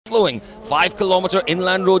flowing 5-kilometre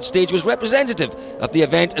inland road stage was representative of the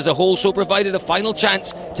event as a whole, so provided a final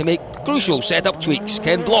chance to make crucial setup tweaks.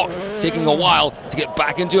 Ken Block taking a while to get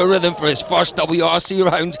back into a rhythm for his first WRC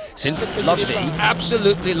round since loves it. He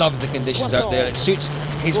absolutely loves the conditions out there. It suits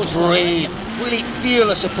his brave, really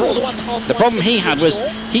fearless approach. The problem he had was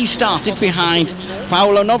he started behind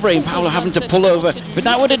Paolo Nobre, and Paolo having to pull over, but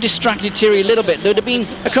that would have distracted Thierry a little bit. There would have been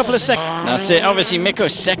a couple of seconds. That's it. Obviously Mikko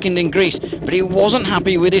second in Greece, but he wasn't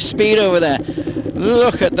happy with his speed over there.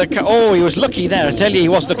 Look at the oh, he was lucky there. I tell you, he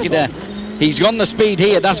was lucky there. He's got the speed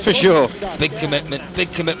here, that's for sure. Big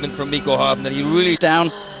commitment from Mikko Harden, and he really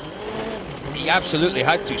down. He absolutely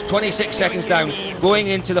had to. 26 seconds down, going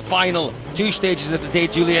into the final 2 stages of the day,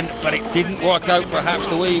 Julian, but it didn't work out perhaps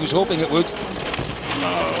the way he was hoping it would.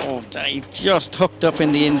 Oh, he just hooked up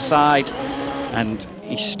in the inside, and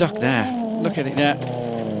he's stuck there. Look at it there.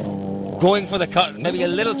 Going for the cut, maybe a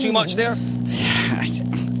little too much there.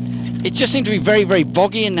 It just seemed to be very, very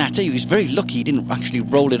boggy in that. He was very lucky he didn't actually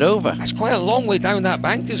roll it over. That's quite a long way down that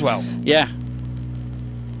bank as well. Yeah.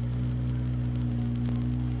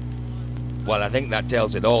 Well, I think that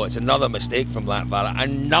tells it all. It's another mistake from Latvala,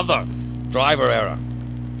 another driver error.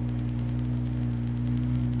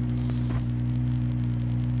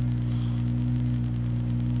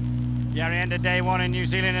 Gary ended day one in New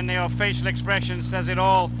Zealand, and your facial expression says it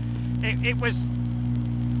all. It was...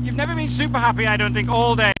 You've never been super happy, I don't think,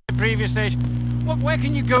 all day. The previous stage. Where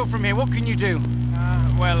can you go from here? What can you do?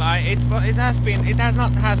 Well, it has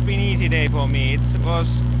been easy day for me. It was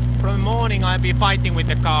from the morning I've been fighting with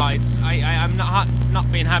the car. I'm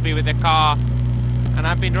not been happy with the car, and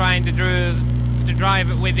I've been trying to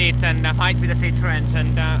drive with it and fight with the Citroens,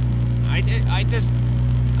 and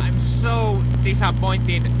I'm so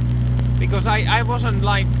disappointed because I wasn't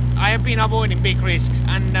like, I have been avoiding big risks,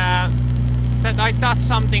 and that I touched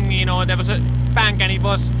something, you know, there was a bank, and it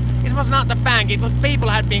was not the bank, it was people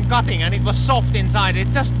had been cutting, and it was soft inside. It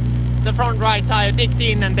just, the front right tire digged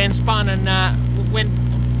in and then spun and went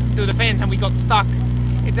to the fence, and we got stuck.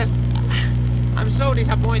 It just, I'm so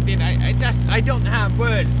disappointed. I don't have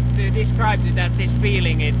words to describe this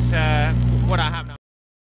feeling. It's what I have now.